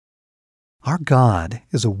Our God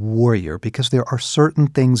is a warrior because there are certain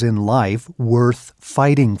things in life worth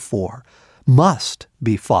fighting for, must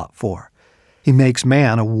be fought for. He makes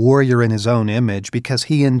man a warrior in his own image because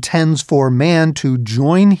he intends for man to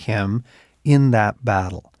join him in that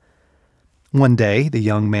battle. One day, the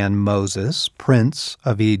young man Moses, prince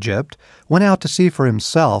of Egypt, went out to see for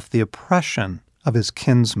himself the oppression of his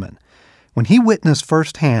kinsmen. When he witnessed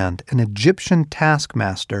firsthand an Egyptian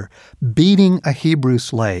taskmaster beating a Hebrew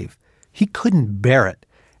slave, he couldn't bear it,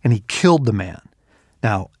 and he killed the man.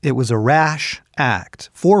 Now, it was a rash act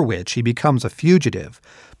for which he becomes a fugitive,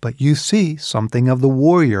 but you see something of the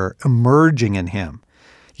warrior emerging in him.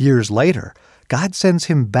 Years later, God sends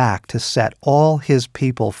him back to set all his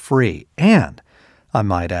people free, and, I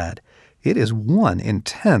might add, it is one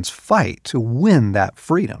intense fight to win that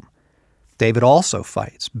freedom. David also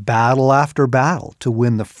fights battle after battle to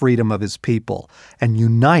win the freedom of his people and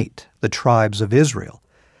unite the tribes of Israel.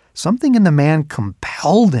 Something in the man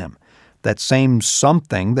compelled him, that same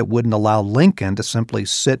something that wouldn't allow Lincoln to simply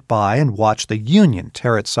sit by and watch the Union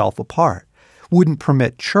tear itself apart, wouldn't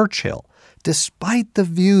permit Churchill, despite the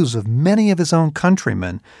views of many of his own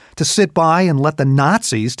countrymen, to sit by and let the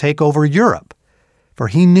Nazis take over Europe. For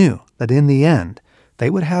he knew that in the end, they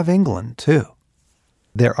would have England too.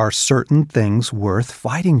 There are certain things worth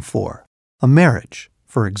fighting for. A marriage,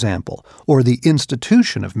 for example, or the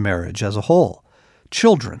institution of marriage as a whole.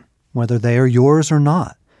 Children, whether they are yours or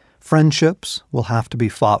not. Friendships will have to be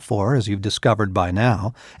fought for, as you've discovered by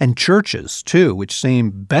now, and churches, too, which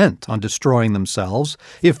seem bent on destroying themselves,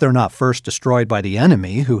 if they're not first destroyed by the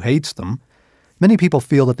enemy who hates them. Many people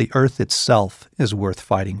feel that the earth itself is worth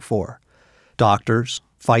fighting for. Doctors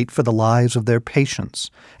fight for the lives of their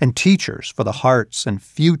patients, and teachers for the hearts and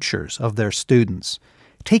futures of their students.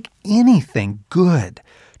 Take anything good,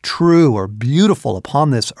 true, or beautiful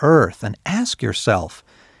upon this earth and ask yourself,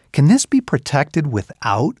 can this be protected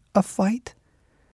without a fight?